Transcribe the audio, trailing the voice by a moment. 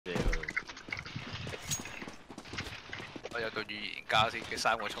預言家先嘅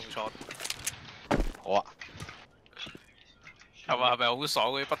3個衝倉。好啊。係咪好爽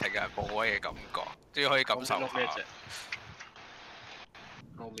嗰啲不停有人補位嘅感覺？即係可以感受下。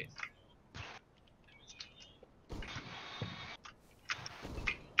後面。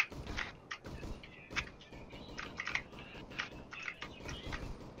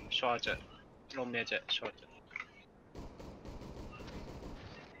刷隻，撈咩隻？刷隻。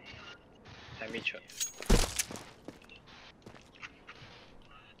睇咩場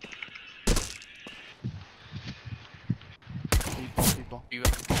？B，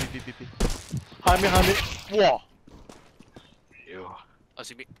下面，哇！屌，我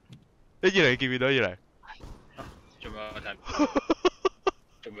試邊？一二嚟見唔見到一二嚟？做咩睇？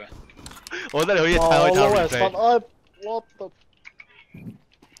做咩？我覺得你好似睇開頭唔死。What the？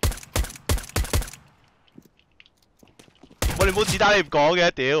我哋冇子彈你唔講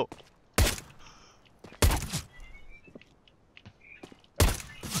嘅，屌！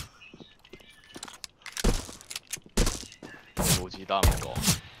冇子彈唔講。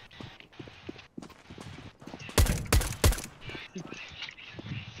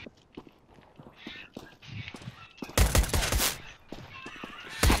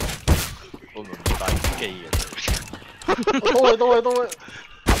我唔係帶機嘅。到位。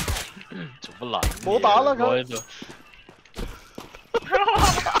做乜撚？冇打啦佢。做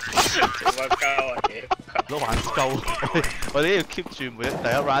乜鳩啊屌！都玩鳩，我哋要 keep 住第一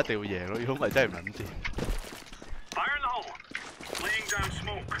round 一定要贏咯，如果唔係真係唔撚掂。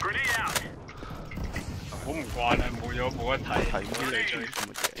好唔慣啊，冇得睇，睇冇得追。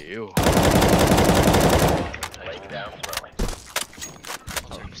屌！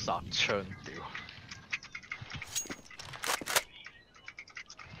殺槍屌！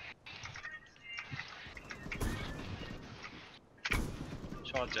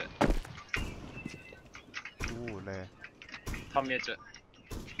錯隻。靚。貪咩隻？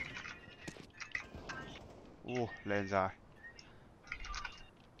靚晒。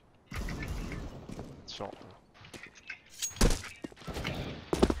錯。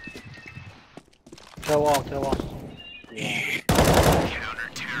Kill。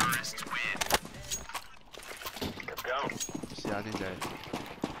試下先仔。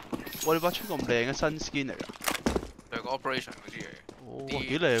哇！你把槍咁靚嘅新 skin 嚟㗎？係個 operation 嗰啲嘢。哦，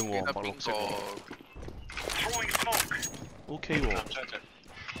幾靚喎，白綠色喎。OK 喎。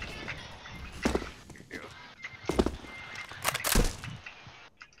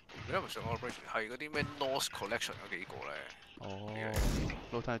而家唔上 operation 係嗰啲咩 North Collection 嗰幾個咧。哦。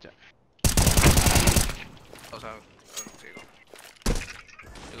撈睇一隻。我想四個。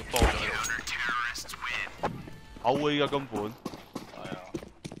呢個波咗喺度。口嘅依家根本。係啊。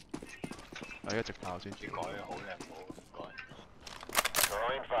係一直跑先。應該好靚冇應該。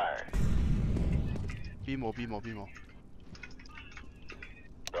邊冇。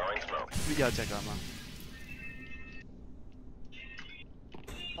邊有隻㗎嘛？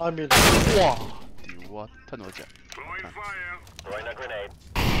下面，哇！屌啊！吞到隻。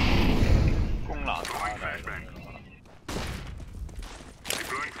公難打搣。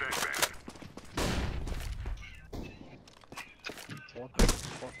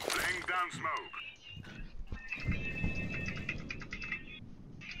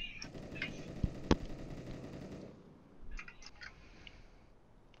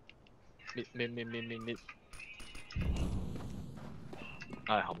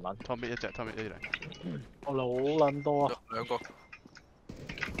唉，含撚，拖搣一隻嚟。我哋好撚多啊！兩個。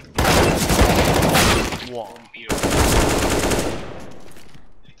哇！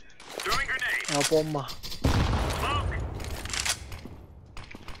有bomb啊！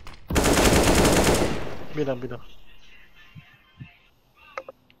邊度？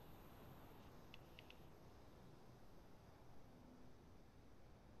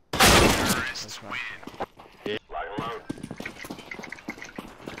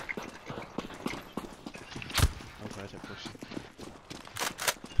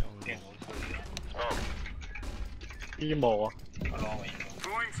邊冇啊？勁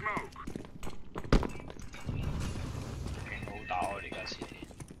好打啊！呢家先，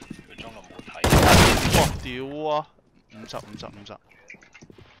佢中路冇睇。哇！屌啊！50。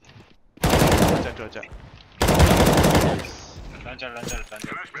再隻。兩隻，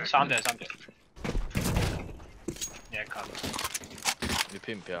三隻。嘢近。你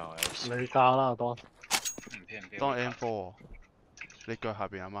偏唔偏啊？你教啦，當。唔偏。當 M4，你腳下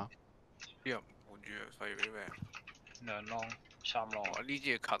邊啊嘛？啲人換住啊，所以啲咩？兩窿、三窿。呢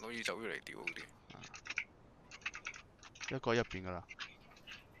支嘢近好似走咗嚟屌嗰啲。一個入邊㗎啦。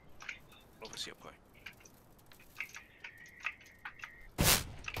攞個試入去。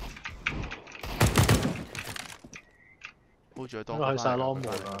好煲住佢當應該去晒翻嚟 long 門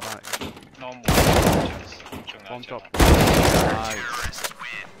啊翻嚟。 normal 仲有 Bomb 隻 drop。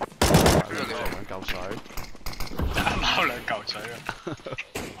呢度兩嚿水。貓兩嚿水啊！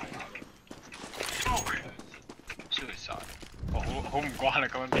輸晒，我好唔關啦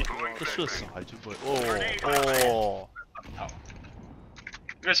咁樣面喎。都輸晒啫噃。哦。頭，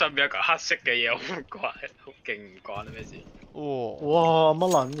因為上面有嚿黑色嘅嘢，好唔關，好勁唔關咩事？哇！乜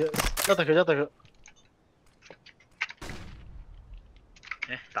撚嘢？一定佢，一定佢。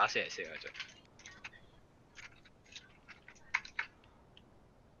誒，打4嚟4啊！仲。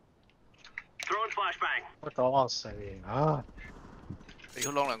我講4啊！你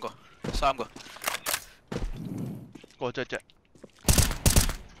要攞2個，3個。過隻。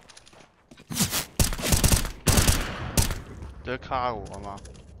對卡喎啱嘛？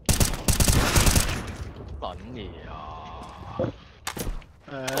撚嘢啊！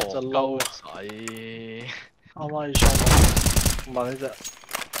隻撈仔，啱啱要上唔係呢隻。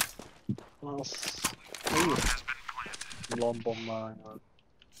唔浪bomb啊！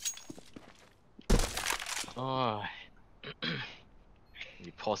唉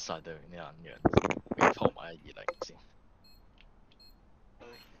，report 晒對面啲人樣，report 埋120先。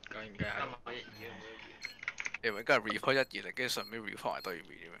梗係你咪梗係 report 120，跟住順便 report 埋對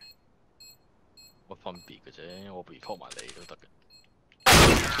面嘅咩？乜分別嘅啫？我 report 埋你都得嘅。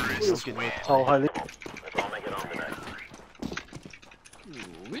我見到就係呢。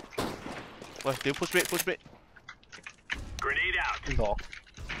喂，屌 push mid。邊個？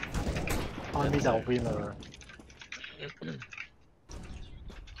翻啲右邊啊！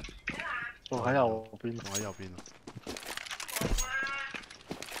仲喺右邊。仲喺右邊啊！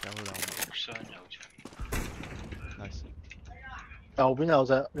雙有場。Nice。右邊有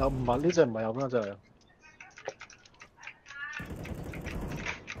隻，唔係呢隻唔係右邊嗰隻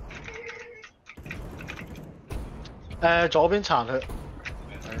嚟。左邊殘血。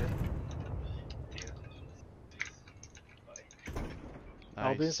右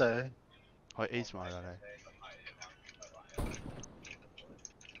邊死。可以 ace 埋啦你。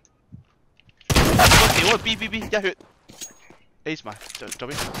屌啊 B 一血 ，ace 埋左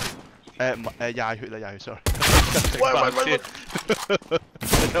邊。唔係20血啦20血 sorry。喂，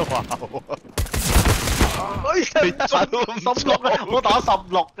你都話喎。你打16我打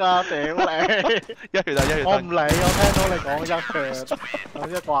16㗎，屌你！1血啊！我唔理，我聽到你講1血，我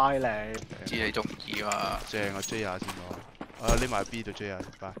真係怪你。知你中意嘛？正啊 J 下先喎。匿埋 B 度 J 下，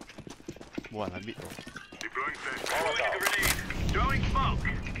拜。冇人喺 mid 喎。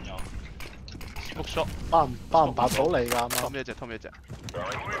Smoke shot。打唔打到你㗎？啱啱。Tom 一隻。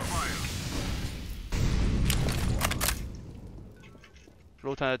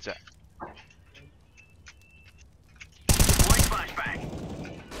low turn 一隻。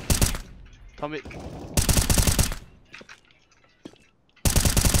Tom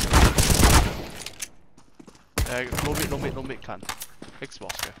mid。low mid 近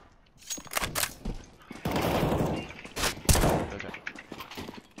Xbox 嘅。有隻。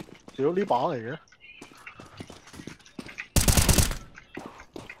屌呢把嚟嘅。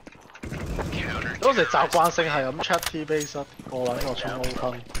嗰時習慣性係咁 check T base 個撚個衝 O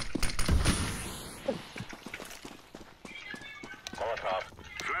分。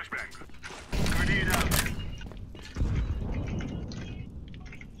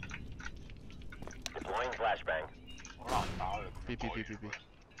B。係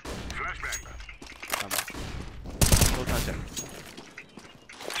嘛？都睇隻。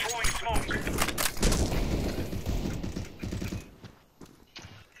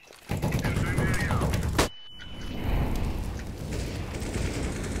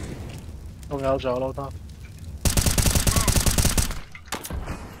仲有撈得。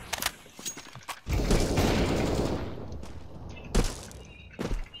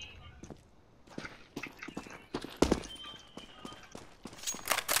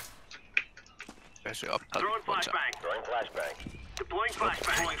Actually, up one shot. Throwing flashbang. Deploying flashbang. Deploying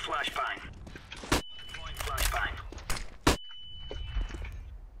flashbang. Deploying flashbang.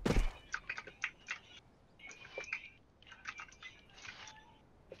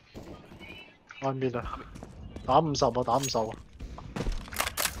 外面啊！打50啊！打50啊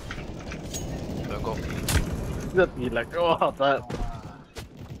！2個。120喎，真係。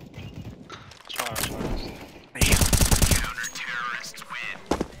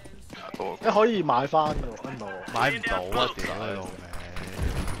你可以買翻㗎喎，買唔到啊！屌你老味！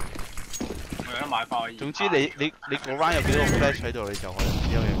我而家買翻可以。總之你個 round 有幾多個 flash 喺度，你就可以知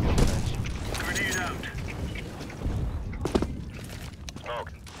有幾多個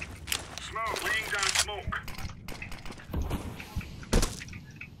flash。Smoke. Laying down smoke.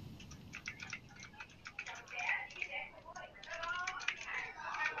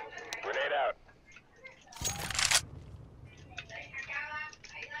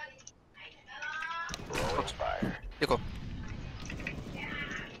 一個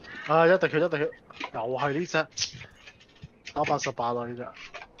啊！一滴血，又係呢只，打88啊呢只。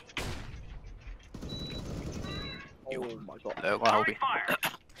Oh my god！兩個喺後邊。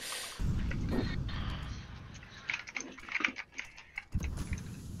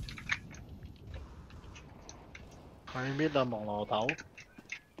喺邊啊？望羅頭。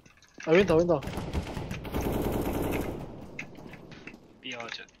喺邊度？邊個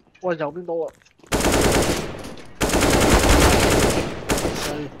隻？喂，右邊度啊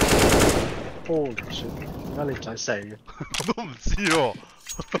！Holy shit！點解你唔使死嘅？我都唔知喎。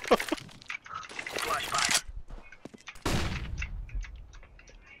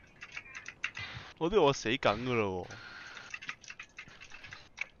我都我死緊噶啦喎。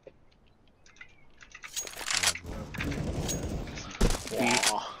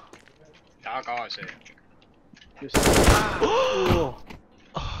哇！打94。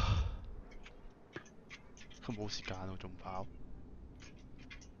佢冇時間喎，仲跑。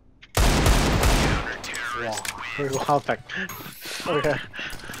哇！佢個黑屏。OK。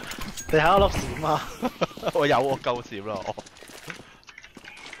地下有粒閃啊！我有我夠閃啦我。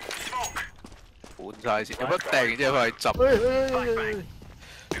換晒先，有乜掟然之後去執？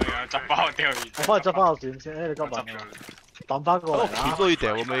執翻我掉完。我翻去執翻個閃先，你今日抌翻過嚟啦。鉗都要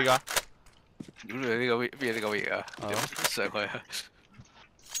掉嘅咩依家？屌你呢個咩呢個嘢啊？上去啊！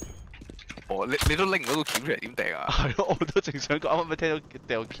哦，你都拎唔到個鉗出嚟點掟啊？係咯，我都正想講，啱啱聽到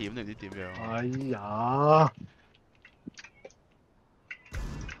掉鉗定唔知點樣。哎呀！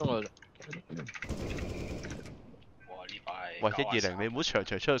哇！呢排。喂，120你唔好場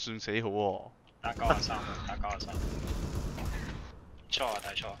場出去算死好喎。打93，打93。錯啊，睇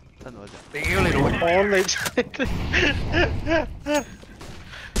錯。真我隻。屌你老母！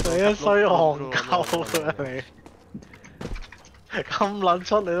你一衰戇鳩啊你！咁撚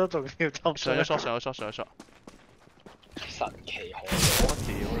出你都仲要執上咗 shot。神奇可我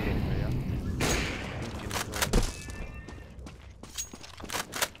屌你啊！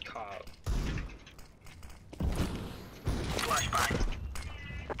靠！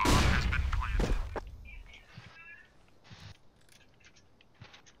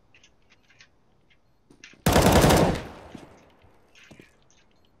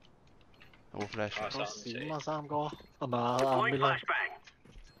冇 flash。閃啊三哥，係咪啊邊啦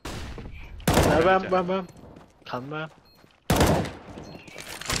？Ram，近咩？係咪啊？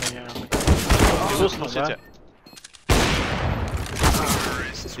屌乜隻？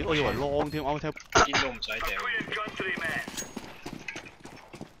屌我以為 long 添，啱啱聽。煙都唔使掉。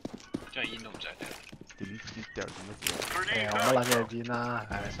真係煙都唔使掉。點掉點乜掉乜撚嘢煙啦，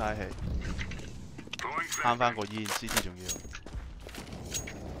係嘥氣。慳翻個煙 ，CD 仲要。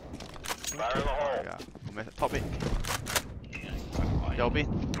係啊，個咩 ？Top B。右邊。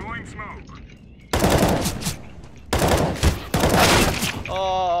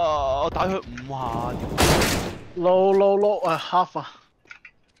哦，我打佢5下。low 啊 half 啊！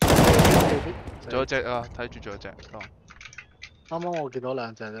仲有隻啊，睇住仲有隻。啱啱我見到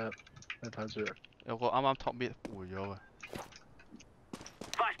兩隻啫，你睇住。有個啱啱 top mid 回咗嘅。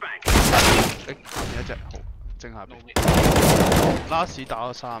下邊一隻好，正下邊。last 打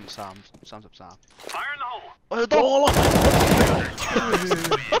咗33。我要多咯。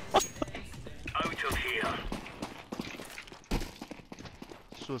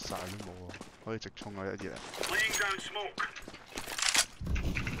輸晒都冇啊，可以直衝啊120。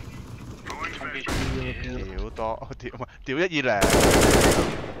屌多，屌唔係屌120。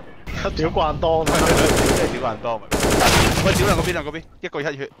屌慣多，真係屌慣多咪。喂，屌兩個邊，一個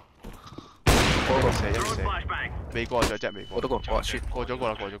1血。嗰個射。未過咗隻，未過。我都過，我輸。過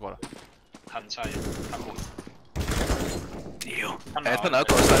咗啦。近西，近門。屌！吞下一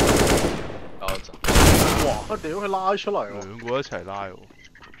個西。哇！屌佢拉出嚟喎，兩個一齊拉喎。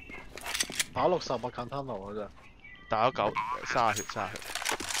打60啊，近吞路嗰隻。打咗9，30血。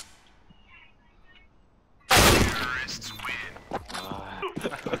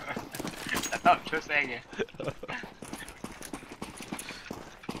得唔出聲嘅。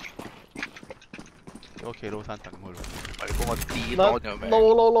喺屋企撈餐等佢咯。你幫我 D 多咗未？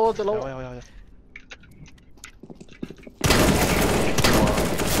撈隻撈。有。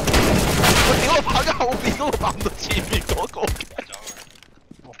我屌我跑咗後邊嗰個爆唔到前面嗰個。哦，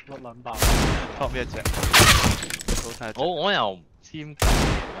甩撚爆。top 一隻。我又唔知點解。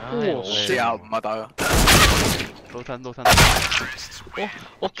45啊打咗。撈吞。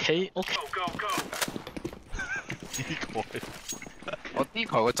屋企。我 D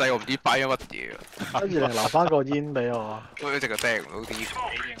台個掣我唔知擺咗乜嘢啊！跟住你留翻個煙俾我，我一直就掟唔到 D 台。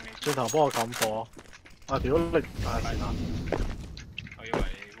轉頭幫我撳貨。啊屌你！啊是啦。我以為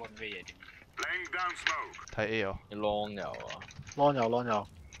你溫咩嘢添。睇 A 哦。你 long 有啊？ ，long 有 long 有，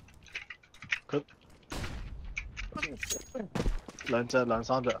佢兩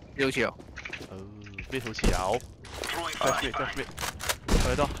三隻，呢好似有。哦，mid 好似有 Throwing ，flash flashbang. mid，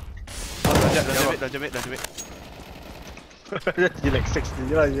去多。兩隻 mid。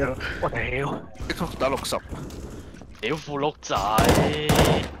 12060啦要。我屌，一速打60，屌副碌仔！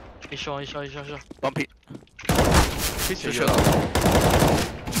你 short， 幫撇，之前出。個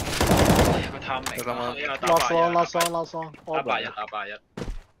貪明啊！打拉8-1桑，打8-1。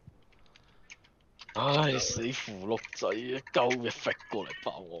唉，死符碌仔啊！鳩嘅 fit 過嚟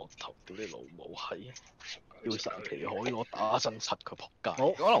爆我頭，屌你老母閪！要神奇可以我打親柒佢仆街。好，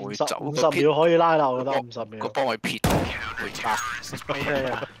可能會走50秒可以拉啦，我覺得50秒。個幫位撇會差。OK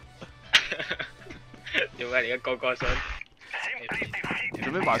啊。點解而家個個想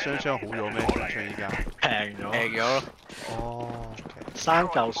做咩買雙槍好咗咩？槍依家平咗咯。哦，生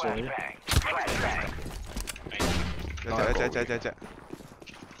嚿水。有隻。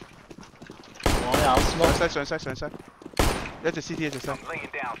我有 smoke。上西，一隻 CT 一隻西。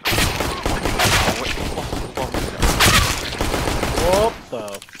What the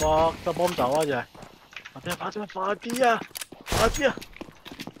fuck？ 得幫走啊隻！快啲啊！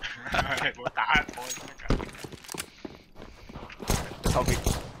唔好打我。後邊。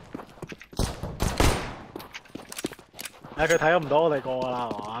佢睇唔到我哋個㗎啦，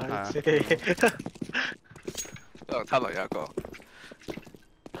係嘛？CT。吞落有一個。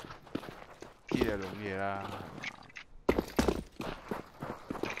啲嘢弄嘢啦。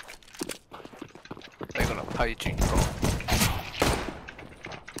呢個樓梯轉過。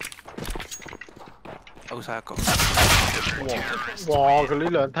out晒一個。哇！佢呢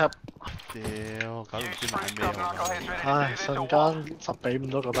兩 tap，屌，搞到唔知買咩好買。唉，瞬間10-5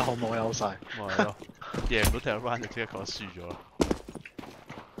都覺得好冇優勢。咪係咯，贏唔到踢 round 就即刻覺得輸咗啦。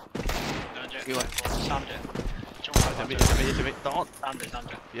2隻，3隻，中準備當3隻。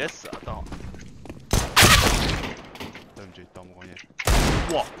 ，yes 啊當。對唔住，當冇講嘢。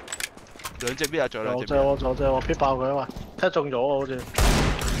哇！兩隻 mid 啊，仲有兩隻 mid。左隻我 P 爆佢啊嘛，踢中咗啊好似。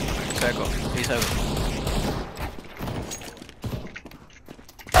西一個，A 西一個。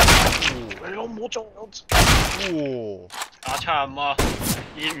你老母中我！哇！打差唔啊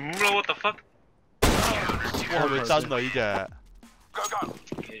，2-5咯，what the fuck？哇，係咪真啊呢隻？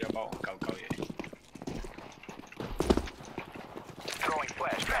企咗包嚿嘢。Throwing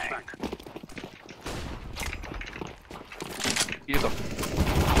flashbang. 呢個。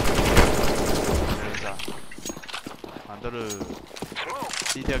行得嘞。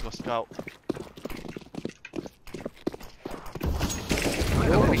CT 一個 scout。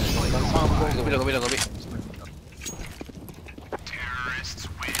嗰邊。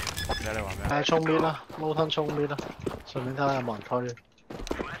你話咩？衝邊啦，撈吞衝邊啦，順便睇下有冇人推。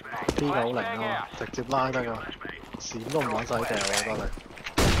P90啊嘛，直接拉得㗎，閃都唔撚使掉，我覺得你。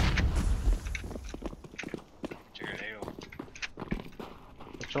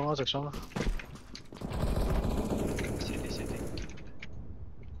直衝啊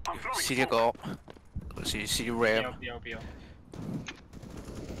！C 一個，C ram。標。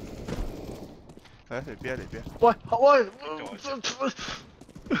嚟邊？喂！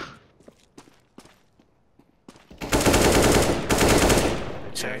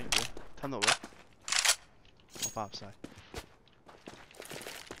吞到咩？我翻入晒。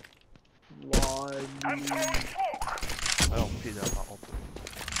喺紅片就發惡。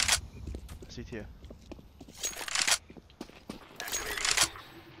CT 啊！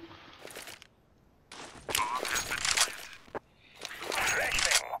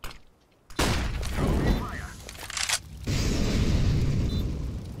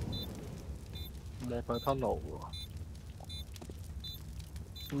冇睇吞路喎。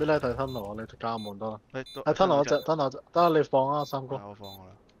咩咧睇吞路？你加門得啦。係吞路嗰隻，得啦，你放啊，三哥。我放我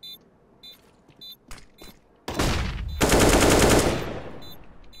啦。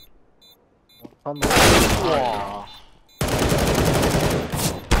吞路。哇！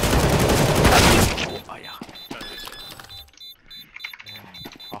哎呀！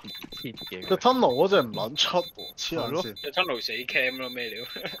佢吞路嗰隻唔撚出喎，黐撚線。佢吞路死 cam 咯，咩料？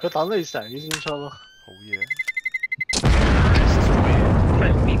佢等你成先出咯。好嘢。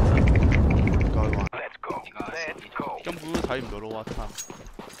根本都睇唔到咯，哇！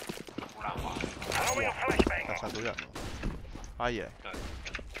好難玩。突殺到人喎，嗨爺。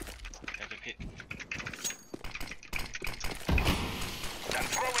有隻 pit。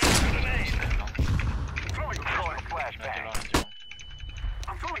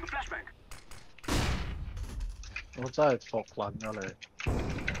我真係服撚咗你。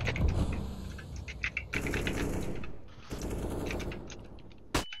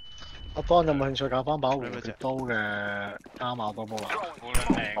阿方有冇興趣搞翻把蝴蝶刀嘅加碼多波啦？好撚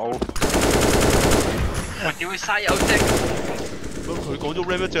靚。好，我屌佢嘥有隻。咁佢講咗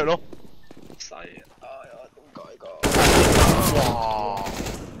ram 一隻咯。細啊！哎呀，點解㗎？哇！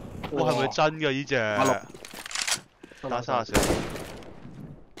哇，係咪真㗎呢隻？打34。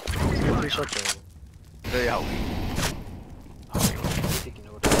推出咗。你後邊。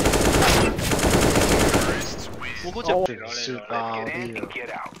我嗰隻雪啊啲嘅。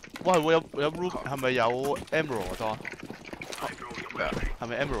哇係喎有 room 係咪有 emerald 啊多？咩啊？係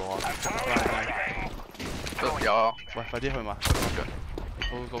咪 emerald 啊？有啊。喂，快啲去買。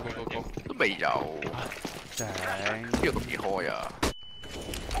go，都未有。正。呢個咁易開啊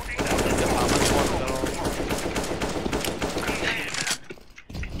100蚊開就得咯。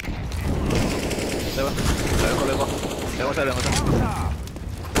兩個車。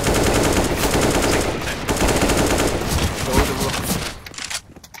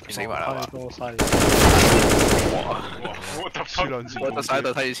死埋啦！多西。哇！我突黐撚線，我得晒度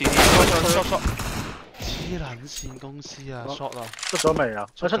睇住先。黐撚線公司啊 ，shot 啊！出咗未啊？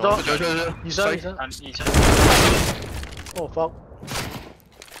出咗。出。二箱。哦 fuck！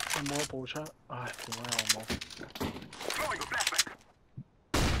有冇一步槍？唉，點解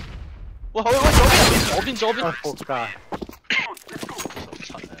我冇？喂，左邊。唉，仆街！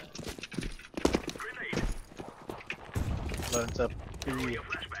兩隻 B，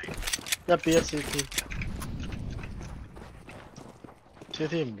 一 B 一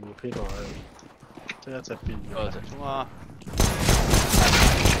CT 唔會 P 落去，即係一隻 B。嗰隻中啊！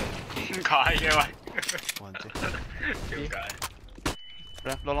點解嘅喂？冇人知。點解？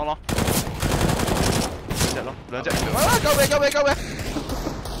攞。兩隻。啊！救命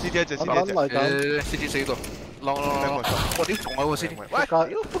！CT 一隻 CT 一隻。CT 死度。攞。我屌仲有個 CT。喂！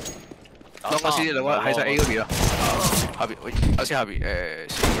兩個 CT 兩個喺晒 A 嗰邊啊。下邊，喂，頭先下邊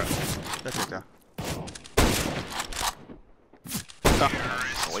CT 一隻咋？得，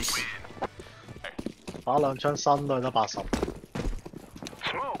我意思。打兩槍身都係得80。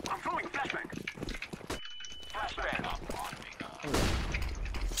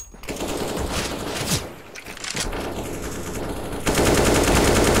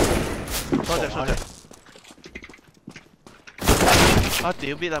多謝。啊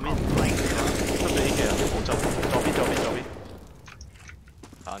屌邊啊邊！出俾嘅人冇走，左邊。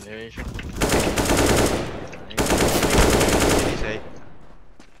彈你出。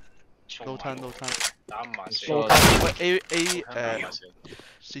low turn。打5萬4。喂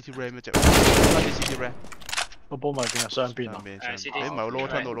CT ram 一隻，翻啲 CT ram。個波咪變係雙邊啊！你唔係我 low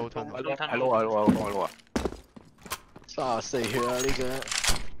turn 到 low turn。係撈啊34血啊呢隻。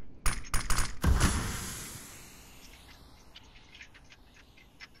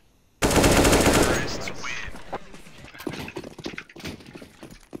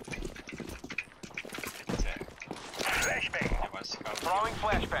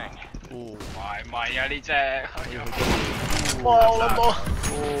唔係啊呢隻。哇！我諗到。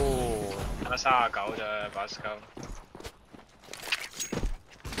得39啫，把斯鳩。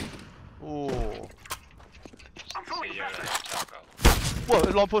哇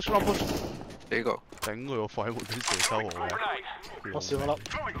 ！long push。呢個。頂佢個肺門邊射收我嘅。我少一粒。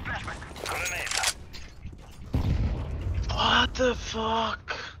What the fuck？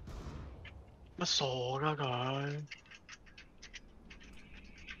 乜傻㗎佢？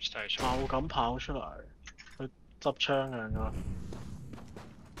就咁跑出嚟，去執槍嘅應該。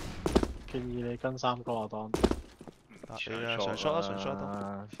建議你跟3哥啊當。上 shot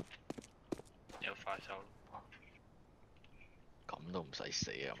啦。有快手。咁都唔使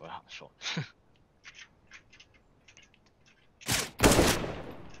死啊！佢行 shot。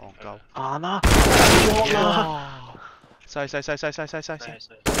戇鳩。行啦！哇！細。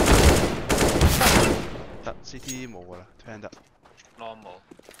得 CT 冇㗎啦，聽得。Long 冇。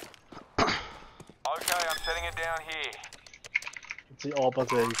知我不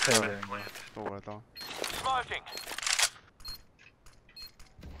知 AK 嘅。到啦當。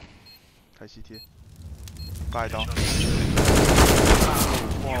睇 CT。快當。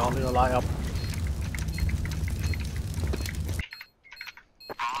哇！呢個拉入。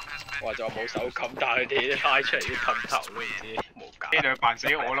話就冇手冚，但係佢哋拉出嚟啲冚頭都唔知冇搞。呢兩扮死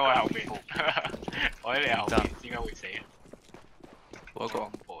我咯，喺後邊。我喺你後邊，點解會死啊？嗰個。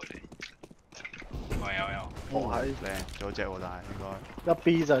有。我喺靚，仲有隻喎，但係應該。一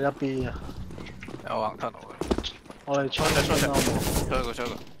B 就一 B 啊！有橫吞我嘅。我哋出啦冇。出一個。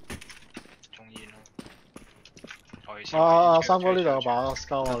中煙咯。三哥呢度有把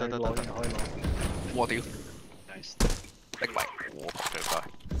scout 啊，你攞完可以攞。我屌！拎埋我最快。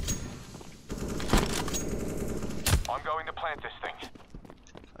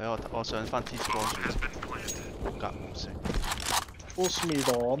我上翻 T 光住，格冇食。 Push me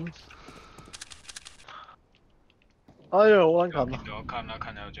down。哎呀，好撚近啊！見到近啦，近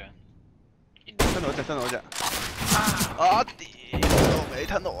有張。吞到只。啊屌！未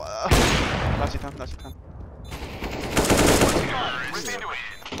吞到啊！拉屎吞。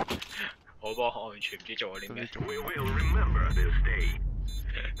我波完全唔知做咗啲咩，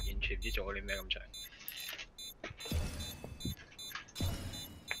完全唔知做咗啲咩咁長。